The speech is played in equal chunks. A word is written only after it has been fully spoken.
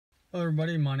Hello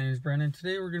everybody, my name is Brandon.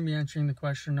 Today we're going to be answering the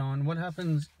question on what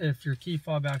happens if your key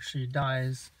fob actually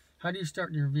dies. How do you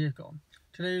start your vehicle?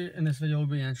 Today in this video we'll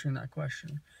be answering that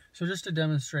question. So just to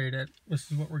demonstrate it, this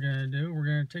is what we're going to do. We're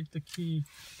going to take the key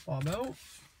fob out,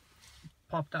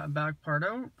 pop that back part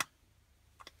out,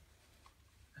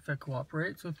 if it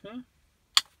cooperates with me.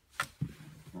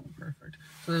 Oh, perfect.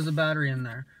 So there's a battery in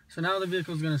there. So now the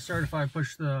vehicle is going to start if I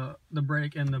push the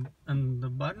brake and the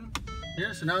button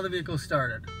here. So now the vehicle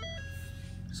started.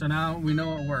 So now we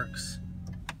know it works.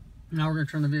 Now we're going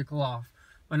to turn the vehicle off.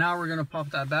 But now we're going to pop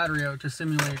that battery out to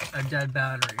simulate a dead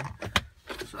battery.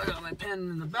 So I got my pen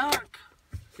in the back.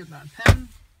 Get that pen.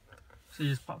 So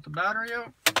you just pop the battery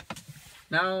out.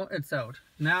 Now it's out.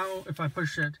 Now if I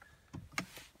push it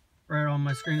right on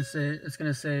my screen, it's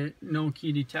going to say no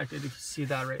key detected. If you see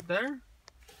that right there.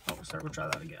 Oh, sorry, we'll try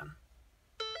that again.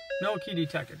 No key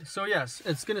detected. So yes,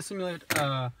 it's going to simulate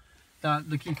that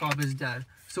the key fob is dead.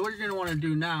 So what you're going to want to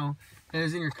do now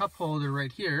is in your cup holder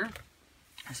right here.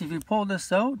 So if you pull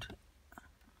this out,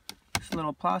 this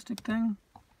little plastic thing,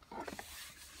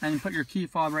 and you put your key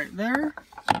fob right there,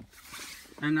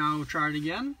 and now we'll try it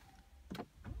again.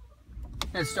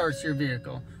 It starts your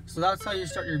vehicle. So that's how you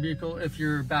start your vehicle if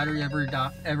your battery ever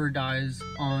dies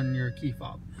on your key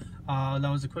fob. That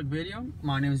was a quick video.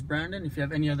 My name is Brandon. If you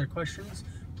have any other questions,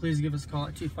 please give us a call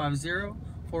at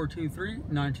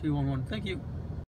 250-423-9211. Thank you.